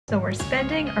So we're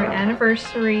spending our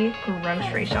anniversary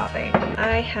grocery shopping.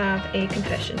 I have a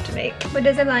confession to make. What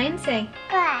does the lion say?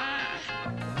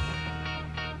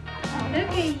 Look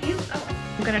at you. Oh.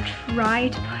 I'm gonna try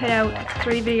to put out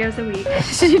 3 videos a week.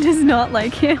 She does not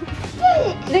like him.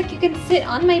 Look, you can sit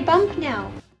on my bump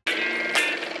now.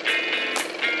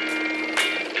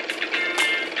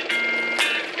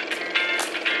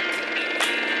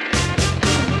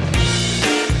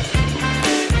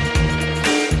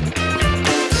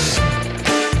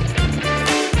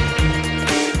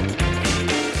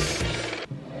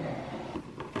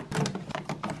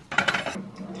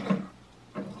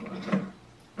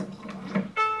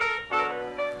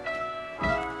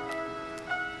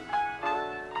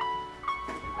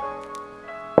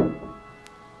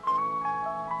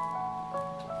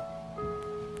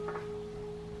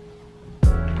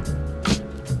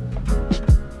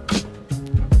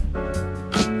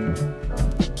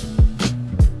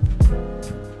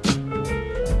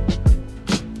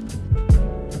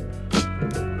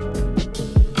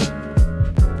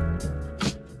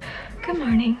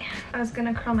 I was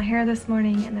gonna curl my hair this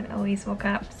morning and then Eloise woke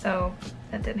up, so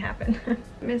that didn't happen.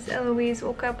 Miss Eloise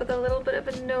woke up with a little bit of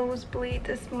a nosebleed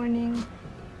this morning.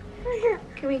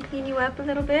 Can we clean you up a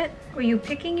little bit? Were you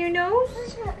picking your nose?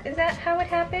 Is that how it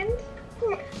happened?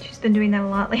 She's been doing that a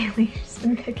lot lately. She's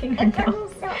been picking her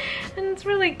nose. And it's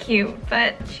really cute,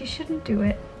 but she shouldn't do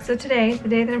it. So today, the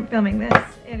day that I'm filming this,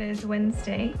 it is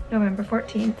Wednesday, November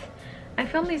 14th. I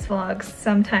film these vlogs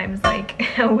sometimes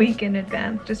like a week in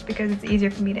advance just because it's easier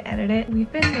for me to edit it.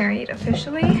 We've been married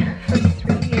officially for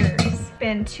 3 years.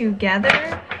 Been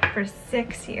together for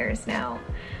 6 years now,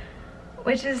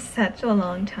 which is such a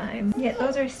long time. Yeah,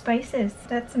 those are spices.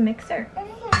 That's a mixer.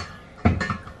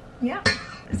 Yeah.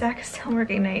 Zach is still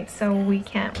working nights, so we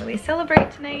can't really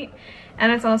celebrate tonight.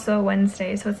 And it's also a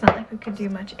Wednesday, so it's not like we could do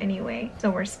much anyway.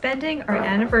 So we're spending our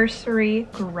anniversary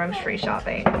grocery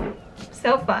shopping.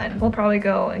 So fun. We'll probably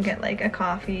go and get like a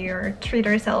coffee or treat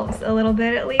ourselves a little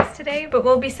bit at least today, but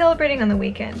we'll be celebrating on the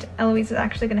weekend. Eloise is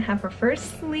actually gonna have her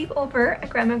first sleepover at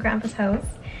Grandma and Grandpa's house.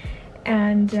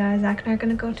 And Zach and I are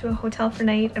gonna go to a hotel for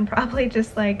night and probably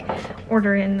just like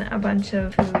order in a bunch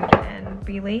of food and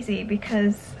be lazy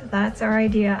because that's our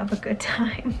idea of a good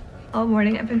time. All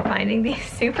morning I've been finding these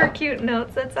super cute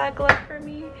notes that Zach left for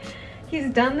me. He's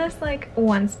done this like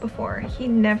once before. He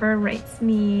never writes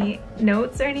me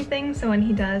notes or anything, so when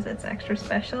he does, it's extra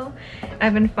special.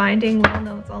 I've been finding little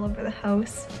notes all over the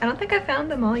house. I don't think I found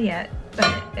them all yet,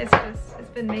 but it's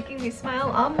been making me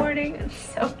smile all morning. It's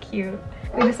so cute.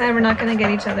 We decided we're not gonna get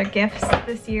each other gifts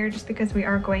this year just because we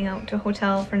are going out to a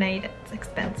hotel for night. It's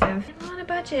expensive. I'm on a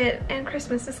budget and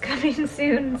Christmas is coming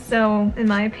soon, so in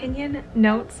my opinion,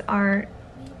 notes are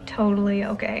totally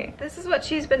okay. This is what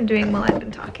she's been doing while I've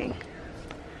been talking.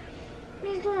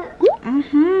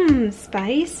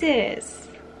 Spices.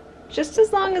 Just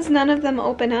as long as none of them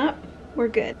open up, we're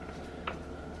good.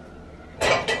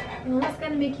 Mama's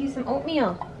gonna make you some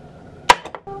oatmeal.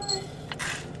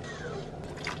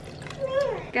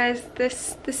 Guys,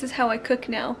 this is how I cook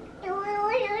now.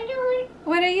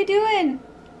 What are you doing?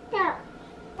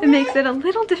 It makes it a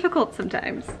little difficult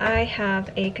sometimes. I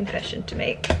have a confession to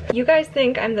make. You guys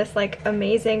think I'm this like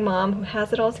amazing mom who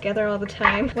has it all together all the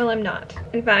time. Well, I'm not.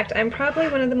 In fact, I'm probably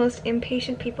one of the most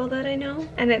impatient people that I know,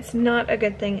 and it's not a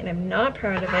good thing and I'm not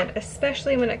proud of it,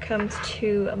 especially when it comes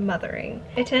to mothering.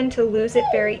 I tend to lose it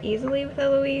very easily with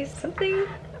Eloise, something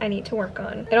I need to work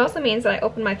on. It also means that I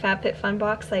opened my FabFitFun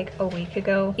box like a week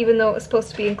ago, even though it was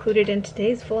supposed to be included in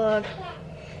today's vlog.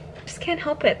 Just can't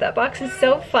help it. That box is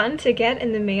so fun to get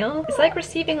in the mail. It's like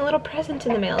receiving a little present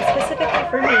in the mail specifically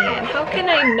for me, and how can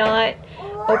I not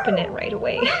open it right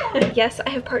away? Yes,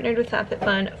 I have partnered with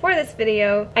FabFitFun for this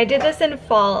video. I did this in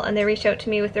fall and they reached out to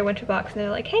me with their winter box and they're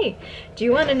like, hey, do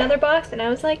you want another box? And I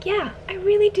was like, yeah, I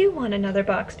really do want another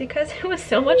box because it was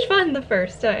so much fun the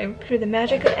first time. Through the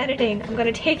magic of editing, I'm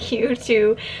gonna take you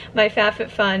to my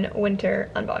FabFitFun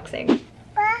winter unboxing.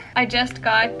 I just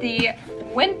got the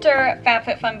winter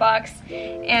FabFitFun box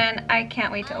and I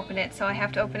can't wait to open it, so I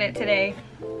have to open it today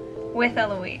with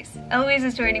Eloise. Eloise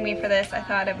is joining me for this. I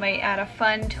thought it might add a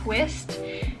fun twist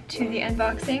to the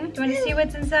unboxing. Do you want to see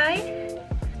what's inside?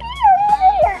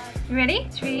 You ready?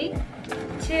 3,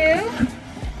 2,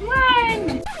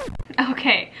 1.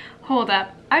 Okay, hold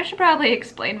up. I should probably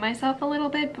explain myself a little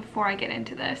bit before I get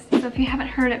into this. So if you haven't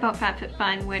heard about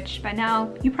FabFitFun, which by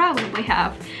now you probably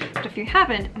have, but if you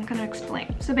haven't, I'm gonna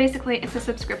explain. So basically it's a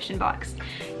subscription box.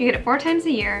 You get it 4 times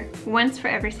a year, once for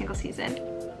every single season.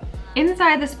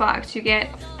 Inside this box, you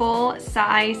get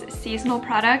full-size seasonal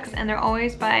products, and they're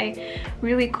always by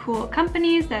really cool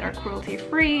companies that are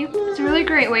cruelty-free. It's a really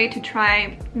great way to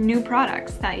try new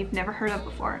products that you've never heard of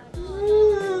before.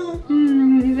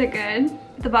 Is it good?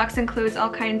 The box includes all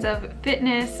kinds of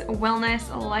fitness, wellness,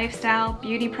 lifestyle,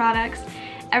 beauty products,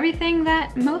 everything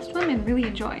that most women really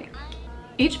enjoy.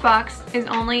 Each box is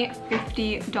only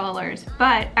 $50,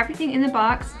 but everything in the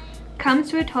box comes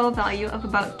to a total value of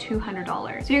about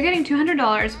 $200. So you're getting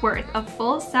 $200 worth of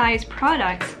full-size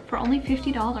products for only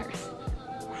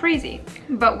 $50. Crazy.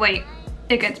 But wait,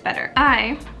 it gets better.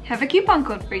 I have a coupon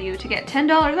code for you to get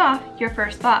 $10 off your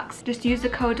first box. Just use the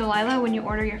code DELILAH when you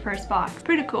order your first box.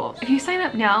 Pretty cool. If you sign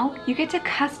up now, you get to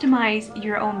customize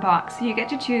your own box. So you get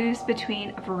to choose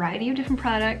between a variety of different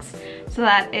products so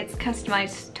that it's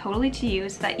customized totally to you,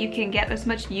 so that you can get as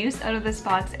much use out of this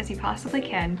box as you possibly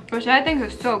can, which I think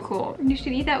is so cool. You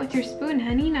should eat that with your spoon,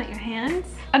 honey, not your hands.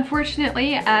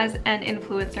 Unfortunately, as an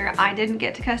influencer, I didn't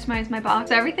get to customize my box.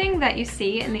 So everything that you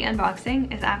see in the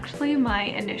unboxing is actually my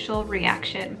initial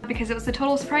reaction, because it was a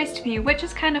total surprise to me, which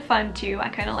is kind of fun too. I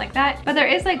kind of like that. But there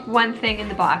is like one thing in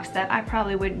the box that I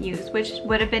probably wouldn't use, which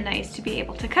would have been nice to be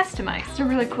able to customize. It's a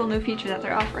really cool new feature that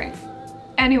they're offering.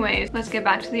 Anyways, let's get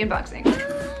back to the unboxing.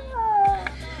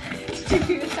 Did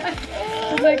you do that?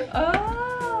 I was like,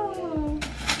 oh.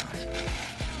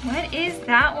 What is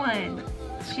that one?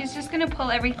 She's just gonna pull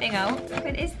everything out.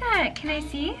 What is that? Can I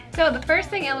see? So the first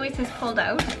thing Eloise has pulled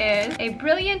out is a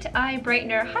Brilliant Eye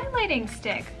Brightener Highlighting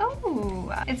Stick.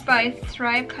 Oh, it's by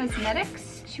Thrive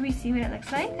Cosmetics. Should we see what it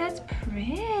looks like? That's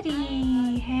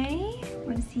pretty, hey?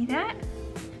 Wanna see that?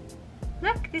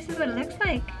 Look, this is what it looks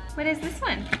like. What is this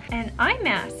one? An eye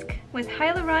mask with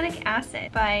hyaluronic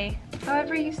acid by,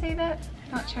 however you say that.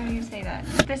 Not sure how you say that.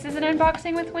 This is an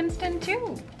unboxing with Winston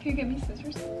too. Here, give me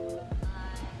scissors.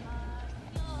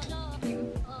 Can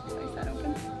you slice that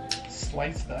open?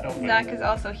 Slice that open. Zach is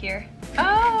also here.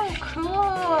 Oh,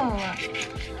 cool.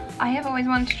 I have always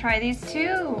wanted to try these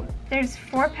too. There's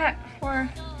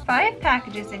 5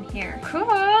 packages in here.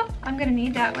 Cool. I'm gonna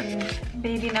need that when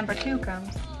baby number 2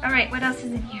 comes. All right, what else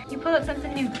is in here? You pulled up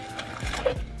something new.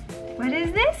 What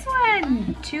is this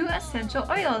one? 2 essential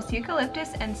oils,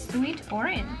 eucalyptus and sweet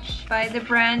orange by the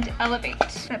brand Elevate.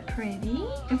 Is that pretty?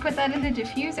 You put that in the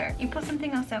diffuser. You pull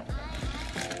something else out.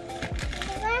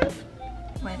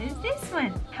 What is this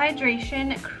one?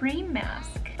 Hydration cream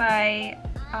mask by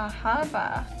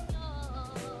Ahava.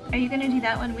 Are you gonna do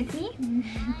that one with me?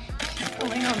 She's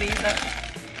pulling all these up.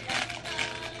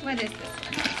 What is this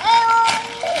one?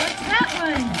 What's that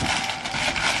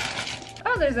one?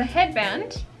 Oh, there's a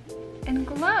headband and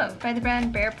glove by the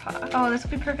brand Bear Paw. Oh, this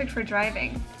would be perfect for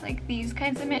driving. Like these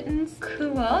kinds of mittens.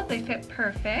 Cool, they fit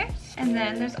perfect. And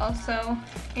then there's also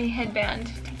a headband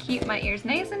to keep my ears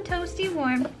nice and toasty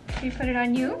warm. Can you put it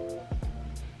on you?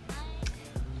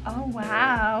 Oh,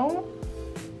 wow.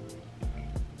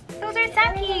 Those are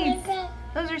sockies.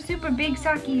 Those are super big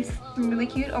sockies. Some really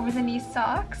cute over the knee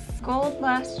socks. Gold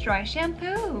Last Dry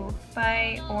Shampoo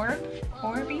by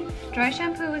Orbi. Dry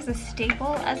shampoo is a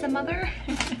staple as a mother.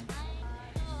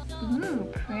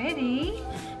 Ooh, pretty.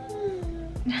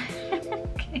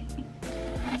 Okay.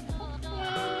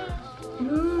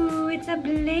 Ooh, it's a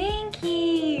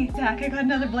blankie. Zach, I got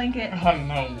another blanket. Oh,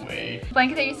 no way. The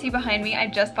blanket that you see behind me, I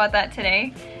just bought that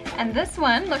today. And this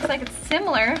one looks like it's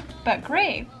similar, but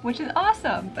gray, which is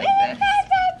awesome. Like this.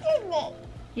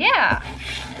 Yeah.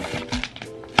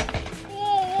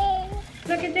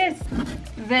 Look at this.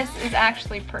 This is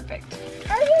actually perfect.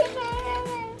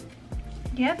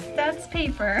 Yep, that's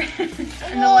paper.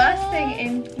 And the last thing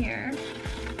in here.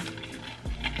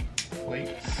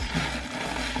 Plates.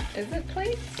 Is it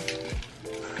plates?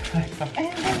 I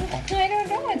I don't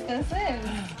know what this is.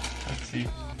 Let's see.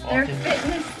 They're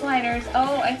fitness sliders.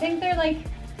 Oh, I think they're like,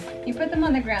 you put them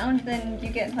on the ground, then you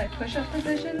get like push-up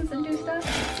positions and do stuff.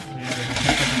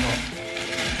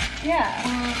 Yeah.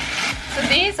 So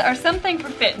these are something for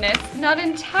fitness. Not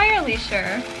entirely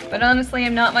sure, but honestly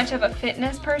I'm not much of a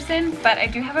fitness person, but I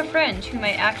do have a friend who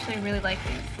might actually really like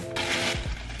these.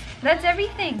 That's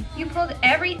everything. You pulled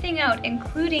everything out,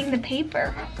 including the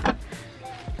paper.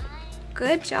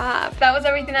 Good job. That was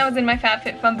everything that was in my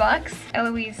FabFitFun box.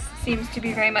 Eloise seems to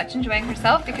be very much enjoying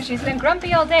herself because she's been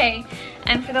grumpy all day,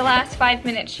 and for the last 5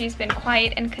 minutes she's been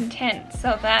quiet and content,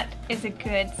 so that is a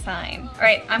good sign. All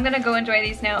right, I'm gonna go enjoy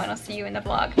these now and I'll see you in the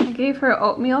vlog. I gave her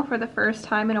oatmeal for the first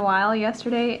time in a while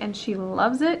yesterday and she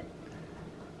loves it.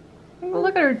 Well,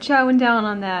 look at her chowing down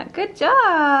on that. Good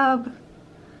job.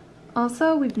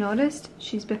 Also, we've noticed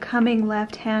she's becoming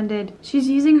left-handed. She's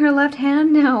using her left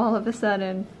hand now all of a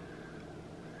sudden.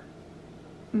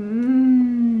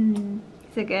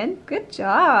 Is it good? Good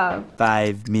job.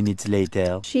 5 minutes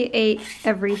later. She ate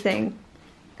everything.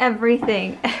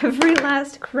 Everything. Every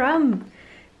last crumb.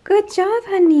 Good job,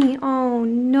 honey. Oh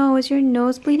no, is your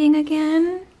nose bleeding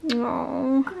again?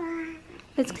 Oh.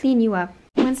 Let's clean you up.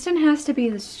 Winston has to be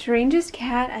the strangest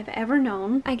cat I've ever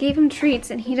known. I gave him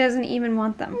treats and he doesn't even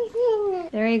want them.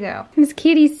 There you go. This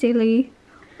kitty's silly.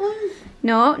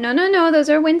 No, no, no, no. Those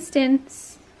are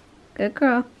Winston's. Good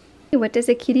girl. What does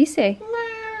a kitty say?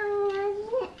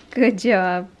 Good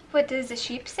job. What does a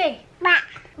sheep say?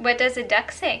 What does a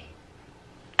duck say?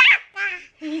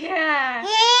 Yeah.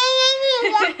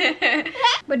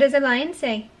 What does a lion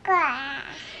say?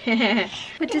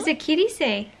 What does a kitty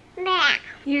say?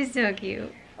 You're so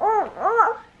cute.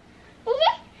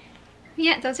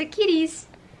 Yeah, those are kitties.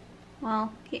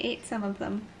 Well, he ate some of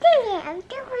them.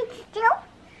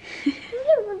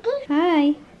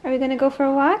 Hi. Are we gonna go for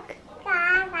a walk?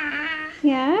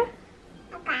 Yeah?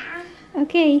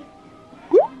 Okay.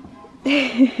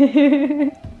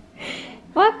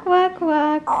 Walk, walk,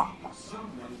 walk.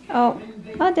 Oh,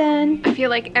 all done. I feel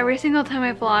like every single time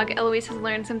I vlog, Eloise has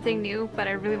learned something new, but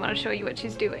I really want to show you what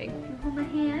she's doing. Hold my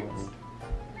hands.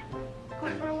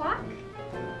 Going for a walk?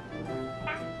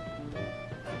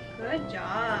 Good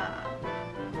job.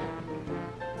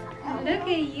 Look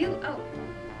at you. Oh,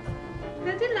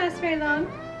 that didn't last very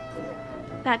long.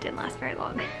 That didn't last very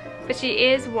long. But she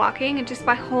is walking and just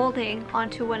by holding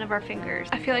onto one of our fingers.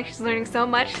 I feel like she's learning so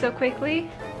much so quickly.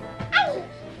 Hi.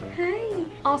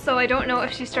 Also, I don't know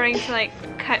if she's starting to like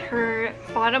cut her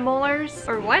bottom molars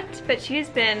or what, but she's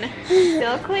been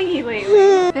still clingy lately.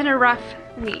 It's been a rough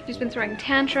week. She's been throwing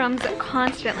tantrums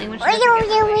constantly when she doesn't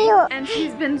get away. And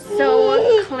she's been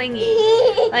so clingy.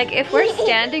 Like if we're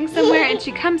standing somewhere and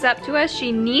she comes up to us,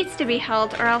 she needs to be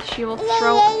held or else she will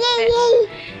throw a fit.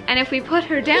 And if we put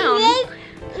her down,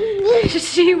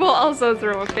 she will also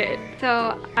throw a fit.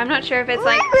 So I'm not sure if it's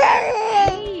like,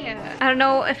 I don't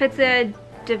know if it's a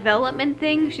development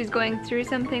thing. She's going through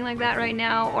something like that right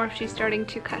now, or if she's starting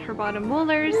to cut her bottom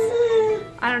molars.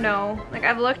 I don't know. Like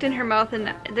I've looked in her mouth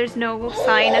and there's no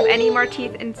sign of any more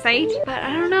teeth in sight, but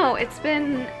I don't know. It's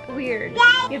been weird.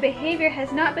 Your behavior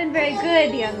has not been very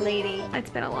good, young lady.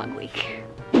 It's been a long week.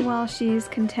 While she's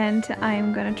content,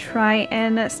 I'm gonna try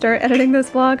and start editing this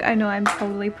vlog. I know I'm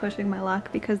totally pushing my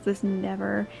luck because this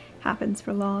never happens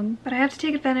for long, but I have to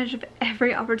take advantage of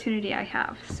every opportunity I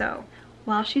have. So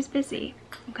while she's busy,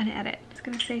 I'm gonna edit. I was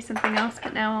gonna say something else,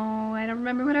 but now I don't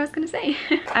remember what I was gonna say.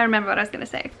 I remember what I was gonna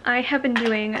say. I have been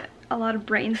doing a lot of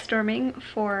brainstorming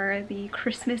for the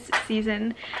Christmas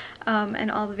season and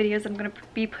all the videos I'm gonna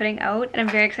be putting out. And I'm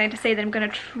very excited to say that I'm gonna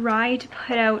try to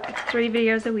put out 3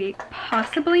 videos a week,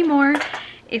 possibly more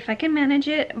if I can manage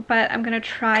it, but I'm gonna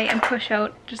try and push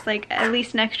out just like at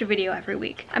least an extra video every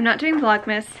week. I'm not doing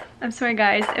Vlogmas. I'm sorry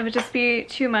guys, it would just be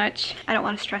too much. I don't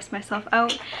want to stress myself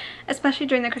out, especially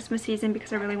during the Christmas season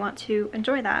because I really want to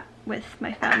enjoy that with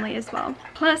my family as well.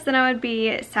 Plus then I would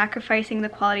be sacrificing the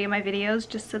quality of my videos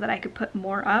just so that I could put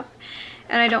more up.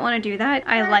 And I don't want to do that.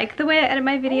 I like the way I edit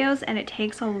my videos and it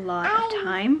takes a lot of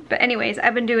time. But anyways,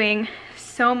 I've been doing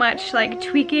so much like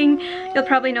tweaking. You'll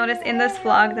probably notice in this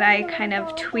vlog that I kind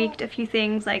of tweaked a few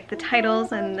things like the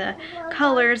titles and the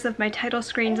colors of my title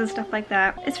screens and stuff like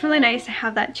that. It's really nice to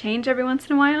have that change every once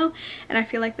in a while, and I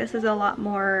feel like this is a lot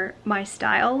more my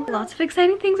style. Lots of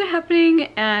exciting things are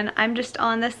happening and I'm just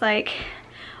on this like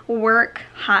work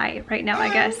high right now,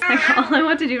 I guess. Like all I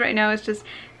want to do right now is just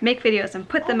make videos and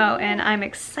put them out, and I'm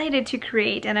excited to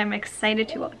create and I'm excited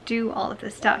to do all of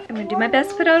this stuff. I'm gonna do my best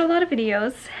to put out a lot of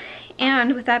videos.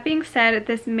 And with that being said,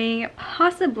 this may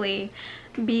possibly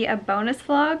be a bonus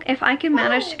vlog. If I can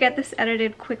manage to get this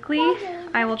edited quickly,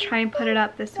 I will try and put it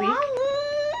up this week.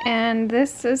 And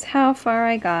this is how far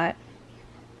I got.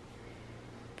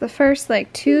 The first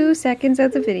like 2 seconds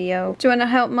of the video. Do you want to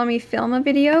help mommy film a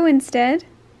video instead?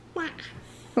 Yeah.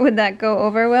 Would that go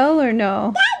over well or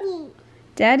no? Daddy!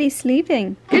 Daddy's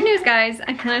sleeping. Good news guys,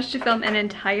 I managed to film an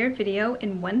entire video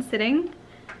in one sitting.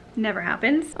 Never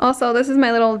happens. Also, this is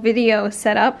my little video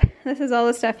setup. This is all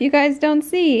the stuff you guys don't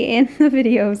see in the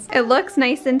videos. It looks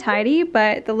nice and tidy,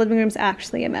 but the living room's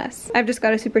actually a mess. I've just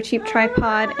got a super cheap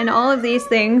tripod, and all of these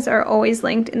things are always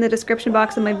linked in the description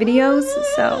box of my videos,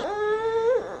 so.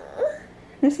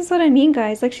 This is what I mean,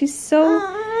 guys. Like, she's so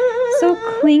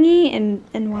clingy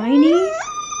and whiny.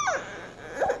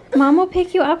 Mom will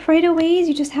pick you up right away.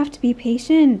 You just have to be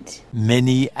patient.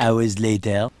 Many hours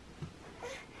later.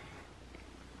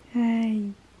 Hi.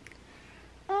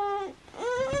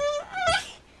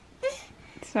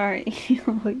 Sorry,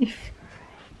 I'll leave.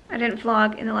 I didn't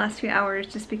vlog in the last few hours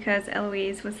just because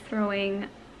Eloise was throwing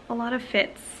a lot of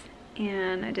fits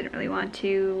and I didn't really want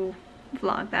to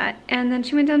vlog that. And then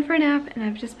she went down for a nap and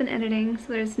I've just been editing,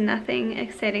 so there's nothing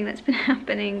exciting that's been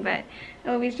happening, but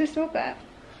Eloise just woke up.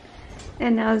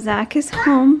 And now Zach is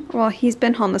home. Well, he's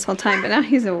been home this whole time, but now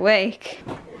he's awake.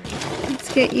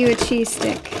 Let's get you a cheese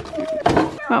stick.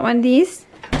 Want one of these?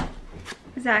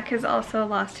 Zach has also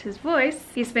lost his voice.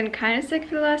 He's been kind of sick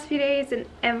for the last few days, and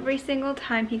every single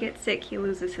time he gets sick, he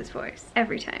loses his voice.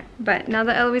 Every time. But now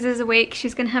that Eloise is awake,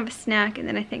 she's gonna have a snack, and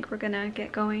then I think we're gonna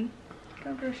get going.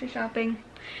 Go grocery shopping,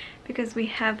 because we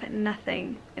have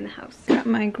nothing in the house. Got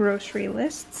my grocery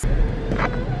lists.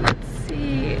 Let's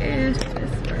see if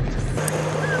this works.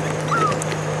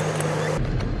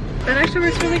 That actually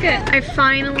works really good. I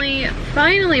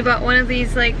finally bought one of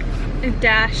these like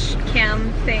dash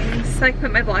cam things, so I can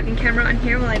put my vlogging camera on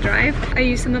here while I drive. I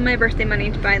used some of my birthday money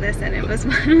to buy this and it was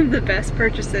one of the best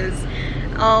purchases.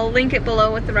 I'll link it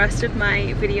below with the rest of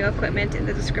my video equipment in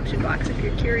the description box if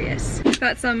you're curious.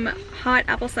 Got some hot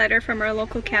apple cider from our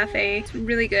local cafe. It's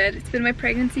really good. It's been my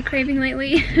pregnancy craving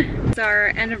lately. It's our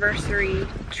anniversary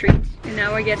treat and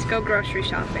now we get to go grocery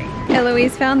shopping.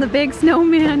 Eloise found the big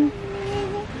snowman.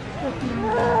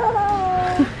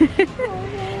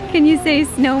 Can you say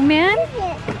snowman?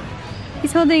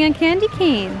 He's holding a candy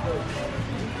cane.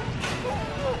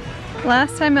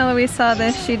 Last time Eloise saw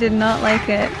this, she did not like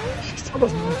it.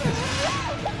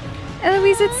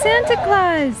 Eloise, it's Santa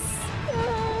Claus.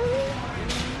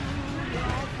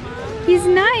 He's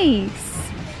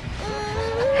nice.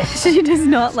 She does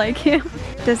not like him.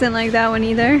 Doesn't like that one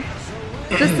either.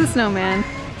 Just the snowman.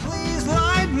 Please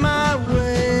light my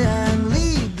way and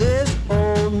lead this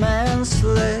old man's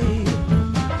sleigh.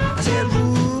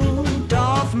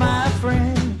 My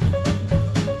friend,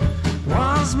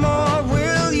 once more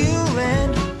will you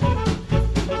lend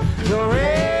your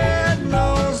red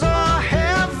nose, or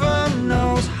heaven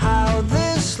knows how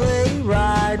this sleigh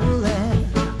ride will end.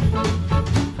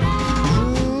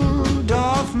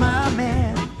 Rudolph, my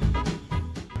man.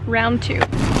 Round 2.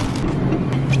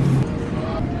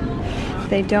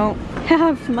 They don't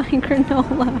have my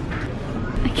granola.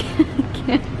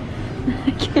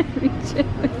 I can't reach it.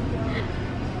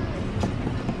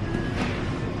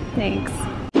 Thanks.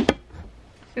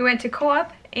 We went to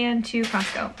Co-op and to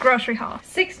Costco. Grocery haul.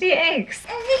 60 eggs.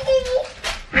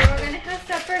 We're gonna have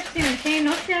supper soon, okay?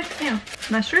 No snacks now.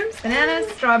 Mushrooms, bananas,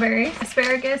 strawberries,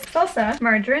 asparagus, salsa,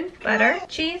 margarine, butter,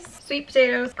 cheese, sweet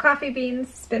potatoes, coffee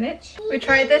beans, spinach. We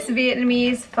tried this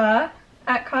Vietnamese pho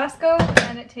at Costco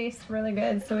and it tastes really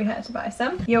good, so we had to buy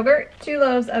some. Yogurt, 2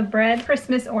 loaves of bread,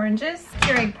 Christmas oranges,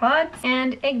 Keurig pods,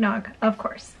 and eggnog, of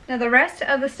course. Now the rest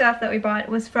of the stuff that we bought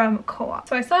was from Co-op.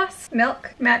 Soy sauce,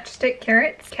 milk, matchstick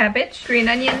carrots, cabbage, green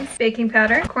onions, baking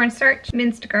powder, cornstarch,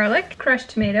 minced garlic,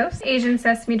 crushed tomatoes, Asian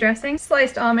sesame dressing,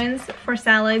 sliced almonds for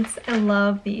salads. I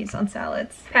love these on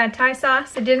salads. Pad thai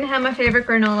sauce. I didn't have my favorite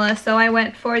granola, so I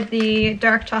went for the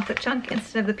dark chocolate chunk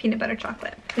instead of the peanut butter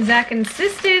chocolate. Zach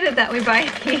insisted that we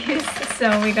buy these,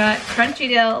 so we got Crunchy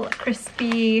Dill,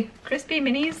 crispy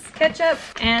minis, ketchup,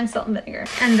 and salt and vinegar.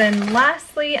 And then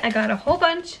lastly, I got a whole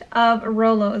bunch of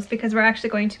Rolos because we're actually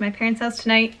going to my parents' house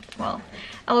tonight. Well,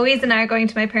 Eloise and I are going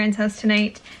to my parents' house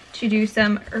tonight to do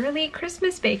some early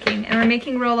Christmas baking, and we're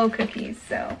making Rolo cookies.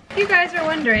 So if you guys are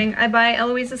wondering, I buy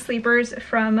Eloise's sleepers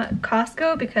from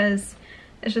Costco because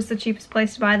it's just the cheapest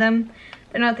place to buy them.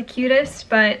 They're not the cutest,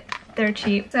 but they're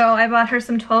cheap. So I bought her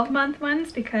some 12-month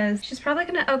ones because she's probably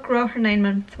gonna outgrow her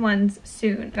 9-month ones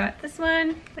soon. Got this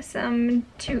one with some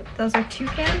those are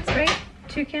toucans, right?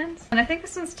 Toucans. And I think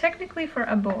this one's technically for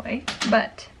a boy,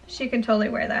 but she can totally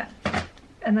wear that.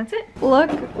 And that's it. Look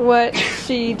what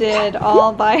she did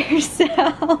all by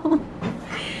herself.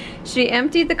 She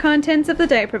emptied the contents of the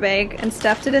diaper bag and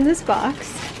stuffed it in this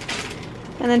box.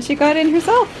 And then she got in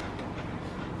herself.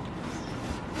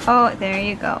 Oh, there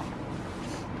you go.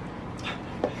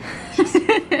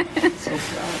 So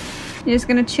proud. You're just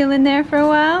gonna chill in there for a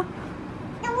while?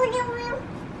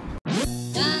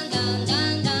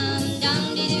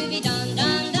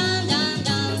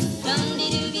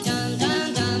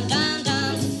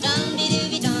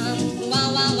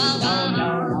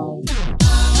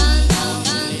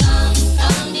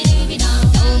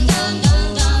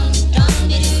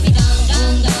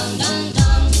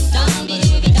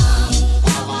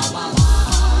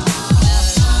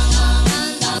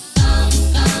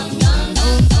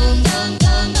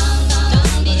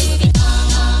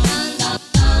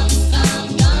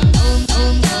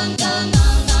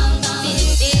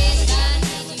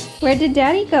 Where did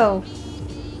Daddy go?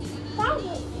 Daddy.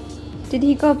 Did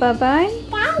he go bye-bye?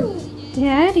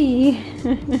 Daddy.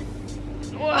 Daddy.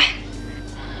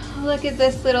 Look at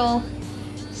this little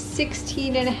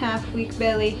 16 and a half week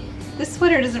belly. This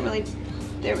sweater doesn't really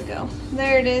There we go.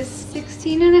 There it is.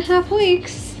 16.5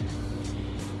 weeks.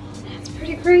 That's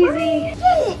pretty crazy.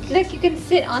 Look, you can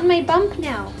sit on my bump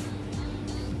now.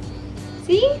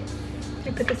 See?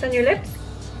 You put this on your lips.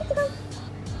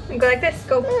 And go like this.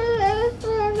 Go.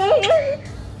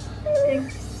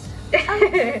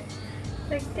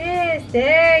 Like this.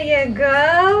 There you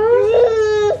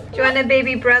go. Do you want a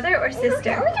baby brother or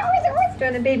sister? Do you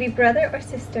want a baby brother or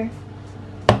sister?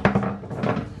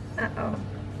 Uh-oh.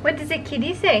 What does a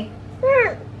kitty say?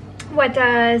 What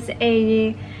does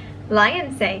a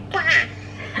lion say?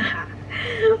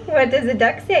 What does a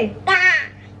duck say?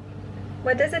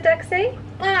 What does a duck say?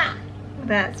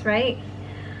 That's right.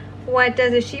 What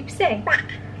does a sheep say?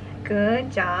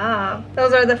 Good job.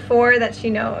 Those are the 4 that she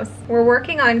knows. We're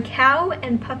working on cow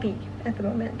and puppy at the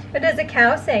moment. What does a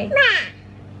cow say?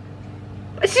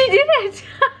 She did it!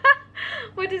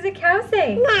 What does a cow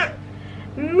say?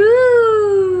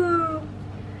 Moo!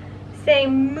 Say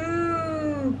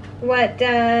moo. What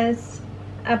does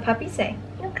a puppy say?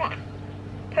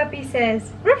 Puppy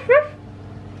says ruff ruff.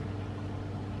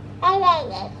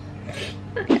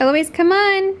 Eloise, come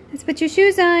on. Let's put your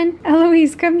shoes on.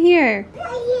 Eloise, come here.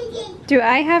 Do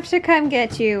I have to come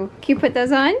get you? Can you put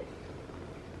those on?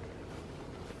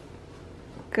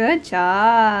 Good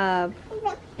job.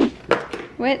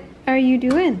 What are you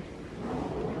doing?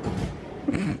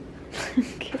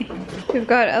 Okay. We've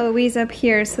got Eloise up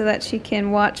here so that she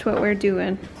can watch what we're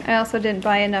doing. I also didn't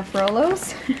buy enough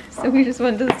Rolos, so we just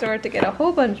went to the store to get a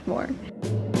whole bunch more.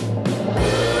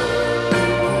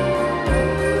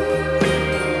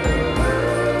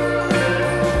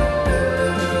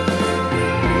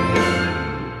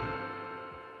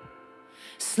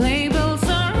 Sleigh bells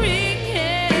are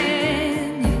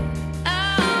ringing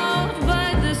out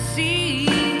by the sea,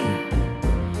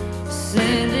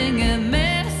 sending a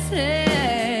message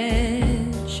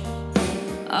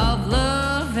of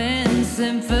love and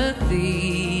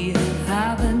sympathy.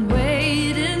 I've been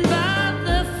waiting by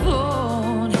the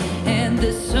phone, and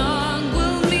this song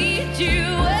will meet you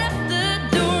at the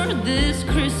door. This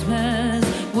Christmas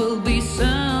will be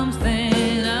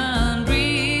something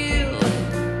unreal.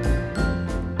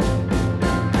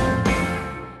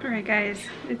 Alright guys,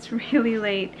 it's really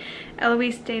late.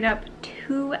 Eloise stayed up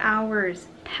 2 hours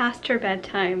past her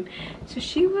bedtime, so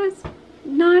she was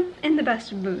not in the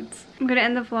best of moods. I'm gonna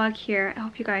end the vlog here. I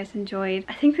hope you guys enjoyed.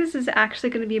 I think this is actually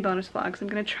gonna be a bonus vlog, so I'm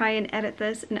gonna try and edit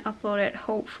this and upload it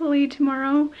hopefully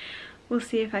tomorrow. We'll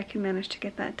see if I can manage to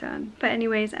get that done. But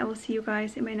anyways, I will see you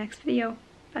guys in my next video.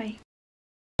 Bye.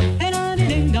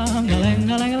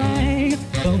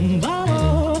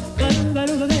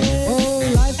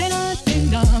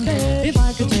 If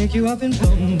I could take you up and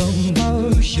boom, boom,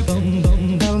 boom, boom,